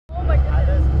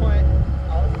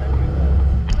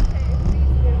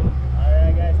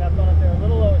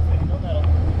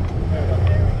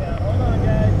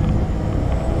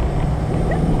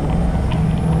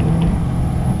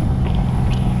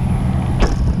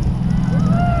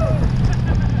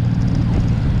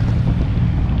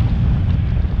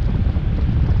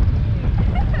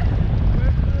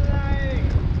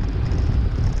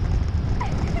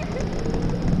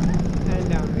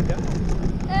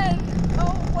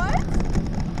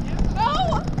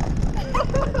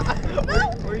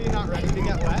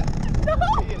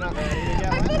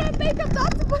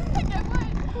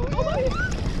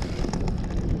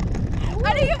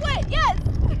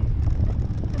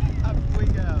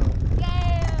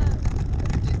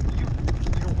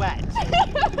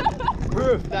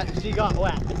proof that she got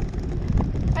wet.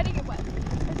 I didn't get wet.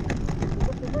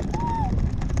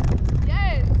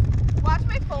 Yes. Watch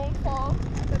my phone fall.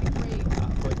 That'd be great.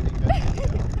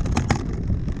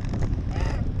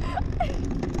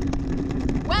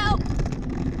 Well,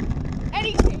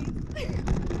 anyways.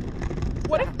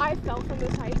 What if I fell from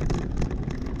this height?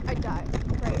 I'd die,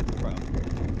 right? Probably.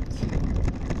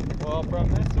 Well,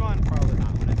 from this one, probably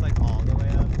not. When it's like all the way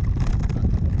up.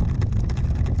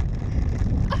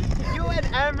 You and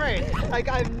Emery! Like,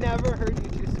 I've never heard you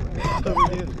two swear until we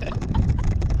do this.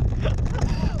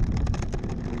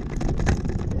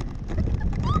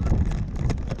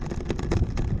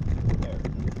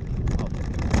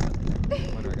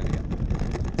 When we're gonna get.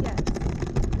 Yes.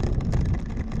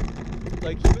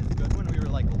 Like, he was good when we were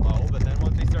like low, but then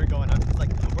once we started going up, it's like,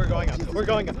 we're going up, we're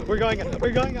going up, we're going up,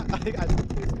 we're going up. I think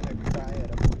he's gonna cry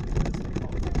at a point.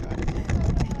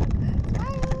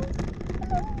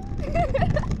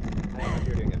 I don't know if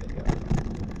you're doing a video.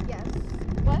 Yes.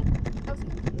 What? I was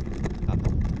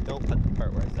confused. Don't put the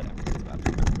part where I said everything's about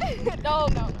to cry. No.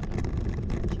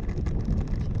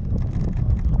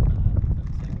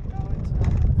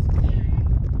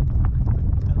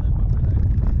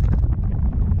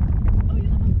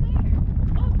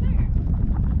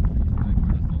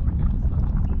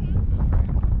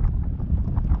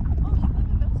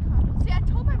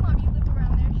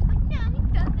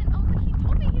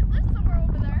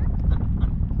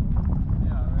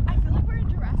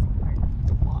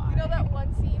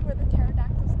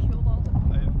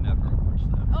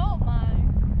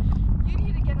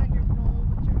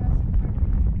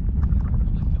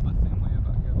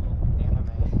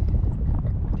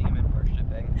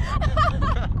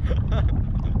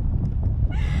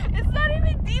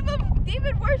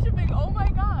 Demon worshipping. Oh my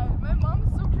god, my mom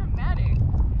is so dramatic.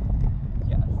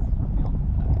 Yes.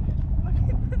 Look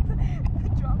at the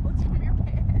droplets from your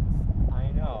pants.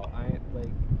 I know.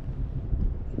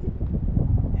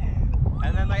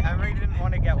 And then like Emery didn't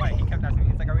want to get wet. He kept asking me.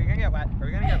 He's like, "Are we gonna get wet? Are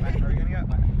we gonna get wet? Are we gonna get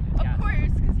wet?" Of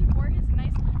course, because he wore his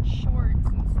nice shorts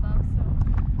and stuff. So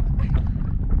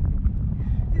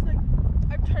he's like,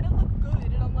 "I'm trying to look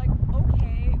good," and I'm like,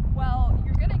 "Okay, well,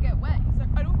 you're gonna get wet." He's like,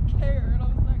 "I don't care," and I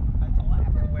was like, I told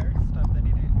him to wear stuff that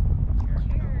he didn't care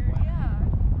about wet. Yeah.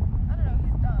 I don't know,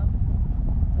 he's dumb.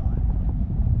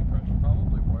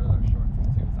 Probably wore those shorts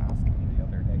because he was asking me the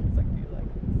other day. He's like, "Do you like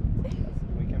this?" Yes.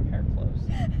 We compare clothes.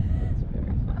 It's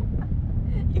very funny.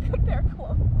 You compare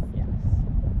clothes? Yes.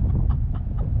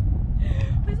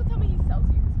 Please don't tell me he sells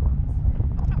you his clothes.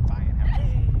 I'm not buying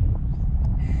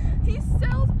him. He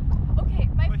sells. Okay,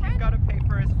 my But friend. he's got to pay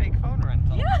for his fake phone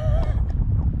rental. Yeah.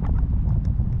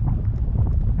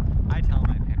 I tell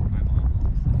my mom all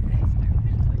this stuff.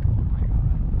 She's like, "Oh my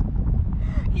god."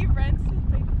 He rents his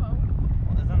fake phone.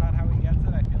 Well, isn't that how he gets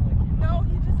it? I feel like he No,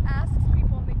 he just asks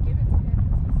people and they give it to him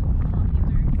because he's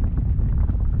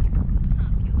so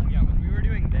popular. Yeah, when we were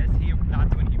doing this,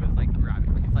 that's when he was like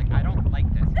grabbing me. He's like, "I don't like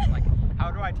this." He's like,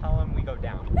 "How do I tell him we go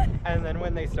down?" And then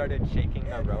when they started shaking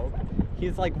the rope,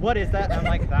 he's like, "What is that?" I'm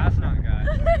like, "That's not good."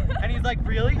 And he's like,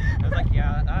 "Really?" I was like,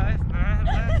 "Yeah,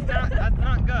 that's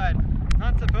not good.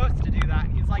 Not supposed to do that."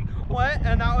 And he's like, "What?"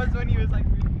 And that was when he was like,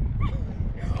 it was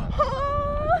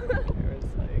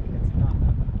like, it's not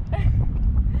that bad.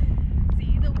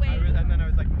 See the way. And then I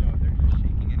was like, "No, they're just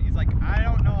shaking." And he's like, "I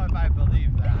don't know if I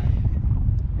believe that."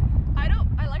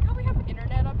 I like how we have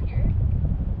internet up here.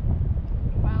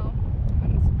 Wow,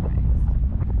 I'm surprised.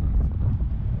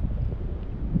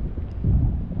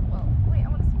 Well, wait, I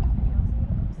want to see my videos. I'm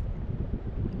gonna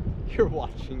post You're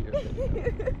watching your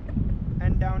video.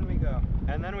 And down we go.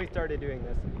 And then we started doing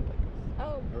this and like,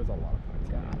 Oh. there was a lot of fun.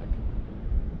 Dramatic.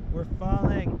 We're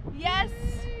falling. Yes,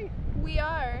 Yay! we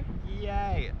are.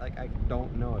 Yay! Like, I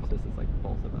don't know if this is like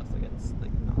both of us. Like, it's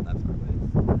like not that far away.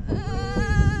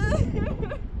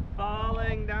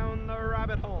 Falling down the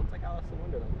rabbit hole. It's like Alice in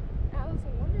Wonderland. Alice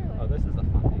in Wonderland. Oh, this is a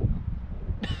fun angle.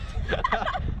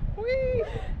 Whee!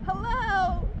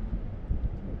 Hello.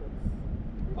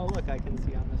 Oh, look, I can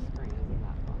see on the screen. Isn't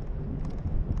that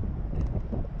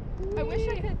fun? I wish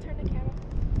I could turn the camera.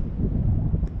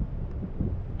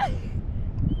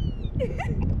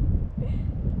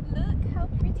 Look how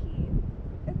pretty.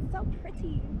 It's so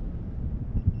pretty.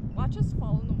 Watch us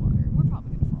fall in the water. We're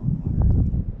probably gonna fall in the water.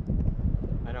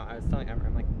 I know, I was telling Emma,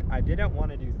 I'm like, I didn't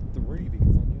want to do 3 because I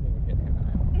knew they would get him and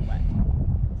I don't wet.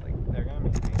 It's like, they're gonna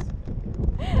make me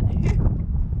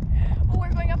Oh,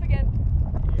 we're going up again.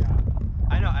 Yeah.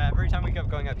 I know, every time we kept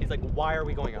going up, he's like, why are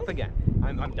we going up again?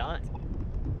 I'm done.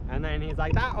 And then he's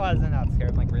like, that wasn't that scary.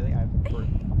 I'm like, really? I have proof.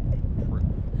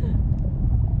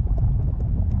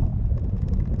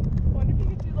 I wonder if you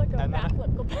could do like a And then-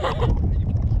 backflip. Go back.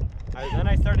 I Then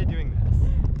I started doing this.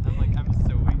 I'm like, I'm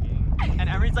swinging. And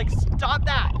Emery's like, stop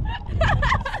that!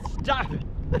 Stop it!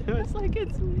 It's like,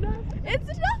 it's nothing. It's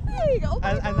nothing! Oh my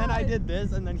And then I God. did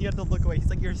this, and then he had to look away. He's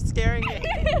like, you're scaring me.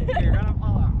 You're gonna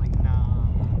fall out. I'm like, no.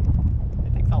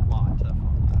 It takes a lot to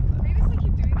fall out of that. Maybe if we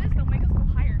keep doing this, they'll make us go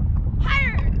higher.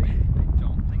 Higher! I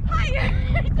don't think Higher!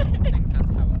 I don't think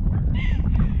that's how it works.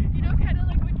 You know, kind of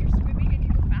like when you're swimming and you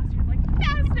go faster, you're like,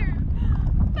 faster!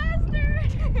 Faster!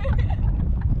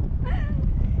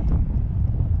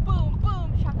 Boom, boom,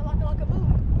 shakalaka boom,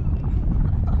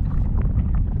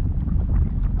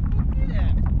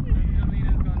 Yeah.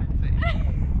 Angelina's gone insane.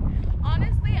 boom.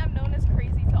 Honestly, I'm known as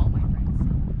crazy to all my friends.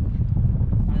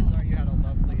 I saw you had a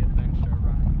lovely adventure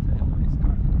running to Hillary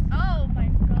Scarlett. Oh my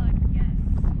God, yes.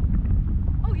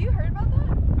 Oh, you heard about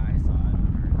that? I saw it on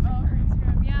her Instagram. Oh, her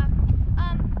Instagram, yeah.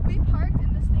 We parked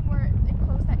in this thing where it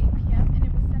closed at 8 p.m. and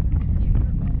it was 7:50 and we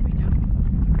were all the way down at the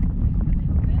Hilton.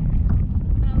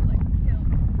 And I was like, Hill,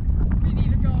 we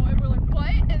need to go. And we're like, what?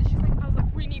 And she's like, I was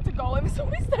like, we need to go. And so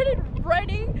we started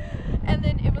running. And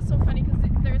then it was so funny because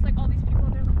there was like all these people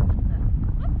and they're like,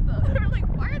 what the? They're like,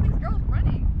 why are these girls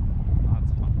running?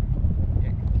 That's fun.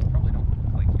 Yeah, 'cause you probably don't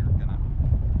look like you're gonna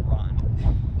run.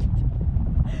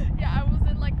 Yeah, I was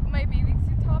in like my bathing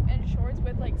suit top and shorts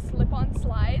with like slip-on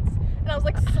slides. And I was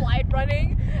like slide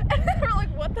running. And they were like,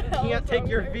 what the hell? You can't is take wrong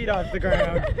your with her?" feet off the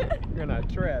ground. You're gonna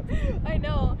trip. I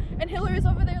know. And Hillary's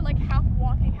over there like half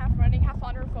walking, half running, half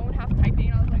on her phone, half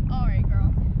typing. And I was like, all right,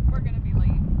 girl, we're gonna be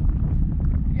late.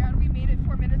 Yeah, and we made it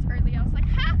 4 minutes early. I was like,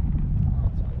 ha!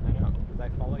 Oh, that's fun. I know, because I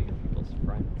follow your people's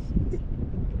friends.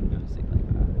 No, see like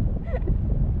that. I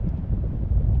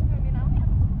mean, I only have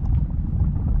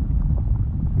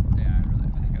Yeah, I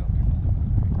think I only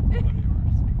follow one of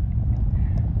yours.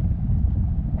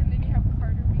 And then you have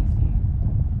Carter Macy.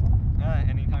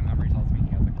 Anytime Emery tells me he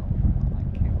has a girlfriend, I'm like,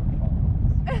 okay, we're following.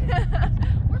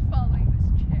 We're following this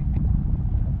chick.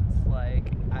 It's like,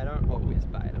 I don't always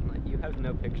buy it. I'm like, you have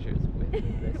no pictures with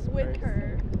this With person.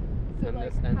 her. So And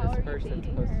like, this, and how this are you person's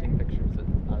dating posting her? pictures with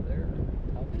other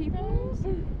People? It's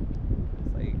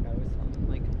like, I was telling him,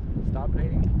 like, stop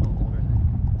dating people older than you.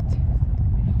 I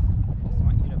just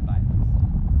want you to buy them stuff.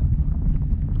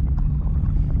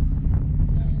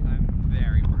 I'm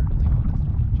very brutally honest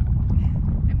with my child.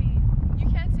 I mean, you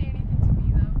can't say anything to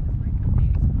me though, because like I'm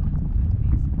dating someone that's older than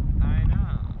me. I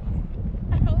know.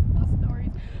 I always post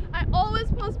stories. I always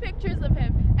post pictures of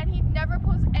him, and he never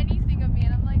posts anything of me.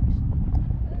 And I'm like,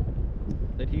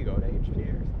 Did he go to HT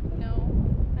or something? no,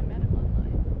 I met him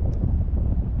online.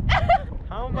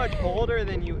 How much older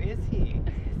than you is he?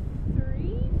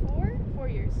 4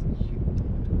 years.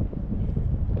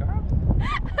 Girl.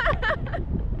 Have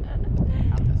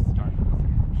to start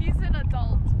this. He's an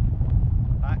adult.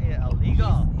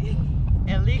 Illegal.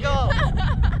 Illegal.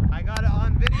 I got it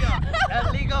on video.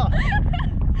 Illegal.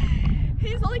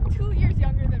 He's like 2 years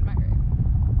younger than Myrick.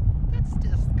 That's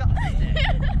disgusting.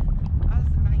 I was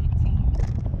 19.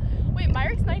 Wait,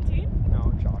 Myrick's 19?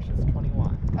 No, Josh is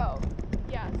 21. Oh,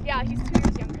 yeah. Yeah, he's 2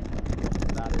 years younger than me.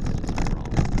 That is just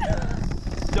wrong.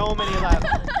 So many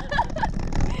levels.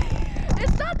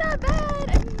 It's not that bad.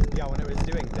 I mean, Yeah, when it was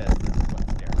doing this is what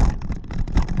scared me.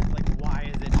 Like, why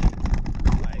is it cheap?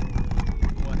 Like,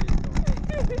 what is going on?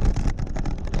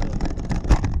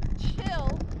 chill,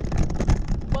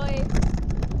 boy.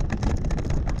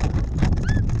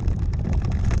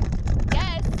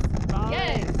 Yes. Bye.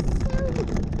 Yes.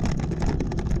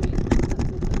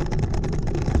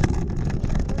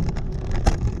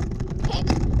 Hey.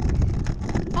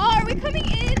 Oh, are we coming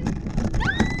in?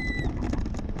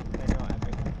 I know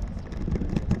everything.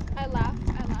 I laughed.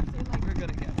 You're like, We're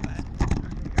gonna get wet.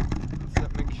 So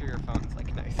make sure your phone's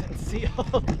like nice and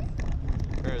sealed.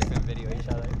 We're just gonna video each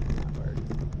other.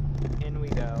 In we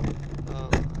go.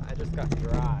 I just got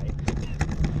dry.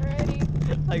 ready.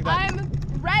 Like that. I'm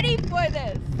ready for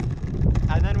this.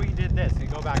 And then we did this. We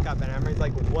go back up, and Emery's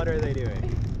like, "What are they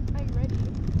doing?" I'm ready.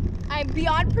 I'm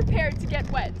beyond prepared to get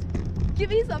wet. Give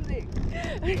me something.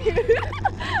 Well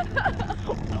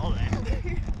then. I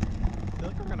feel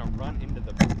like we're gonna run into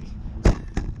the beach.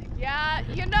 Yeah,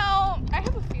 you know, I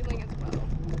have a feeling as well.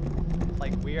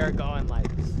 Like we are going like,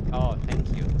 oh, thank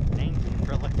you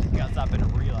for lifting us up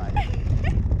and realizing.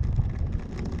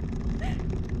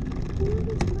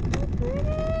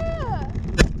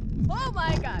 Oh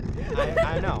my god.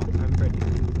 I know, I'm pretty. I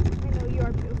know you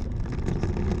are beautiful.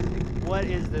 What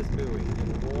is this buoy,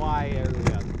 and why are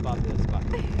we above this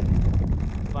bucket?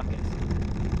 Bucket.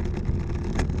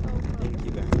 Thank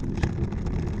you very much.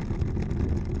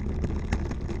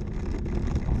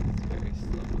 It's very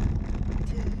slow.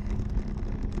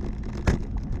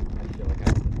 I feel like I.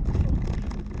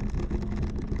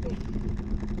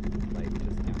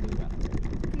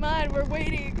 and we're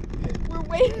waiting. We're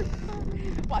waiting.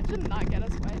 Watch them not get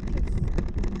us wet because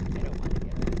I don't want to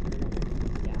get wet.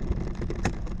 Yeah.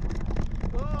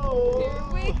 Oh. Here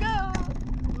we go.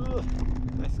 Ugh.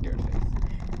 My scared face.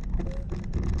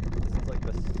 This is like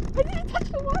this. I didn't touch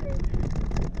the water.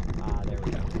 Ah, there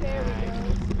we go. There we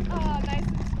go. Oh, nice.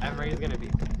 Emery's gonna be.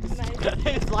 Nice.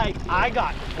 It's like I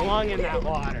got flung in that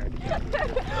water.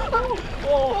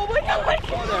 Oh my god.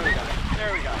 Oh, there we go.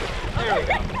 There we go. There we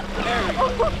go. There we go. Oh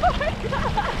my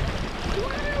god.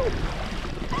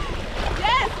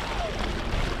 Yes.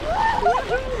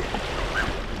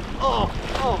 Oh,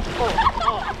 oh, oh,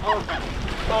 oh, okay.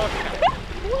 Okay.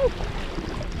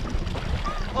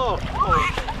 Oh, oh.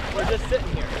 We're just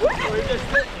sitting here. We're just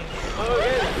sitting here. Oh,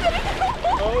 goodness.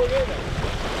 Oh, goodness.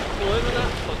 Look at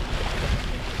that.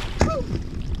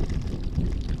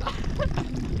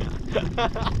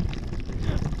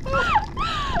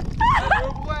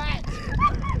 We're wet.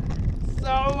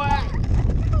 So wet.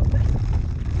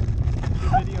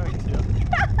 You're videoing too.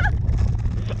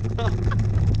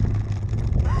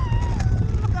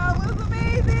 That was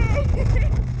amazing.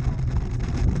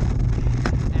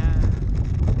 And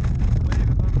wave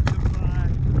of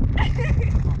goodbye.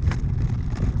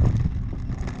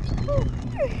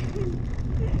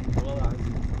 Well done.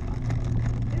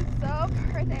 It's so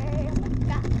pretty.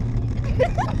 Oh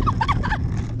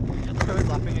my god. I was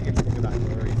laughing at your finger that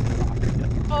Lori's talking.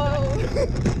 Oh.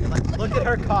 Like, look at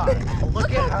her car.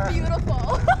 Look at her.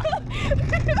 Beautiful.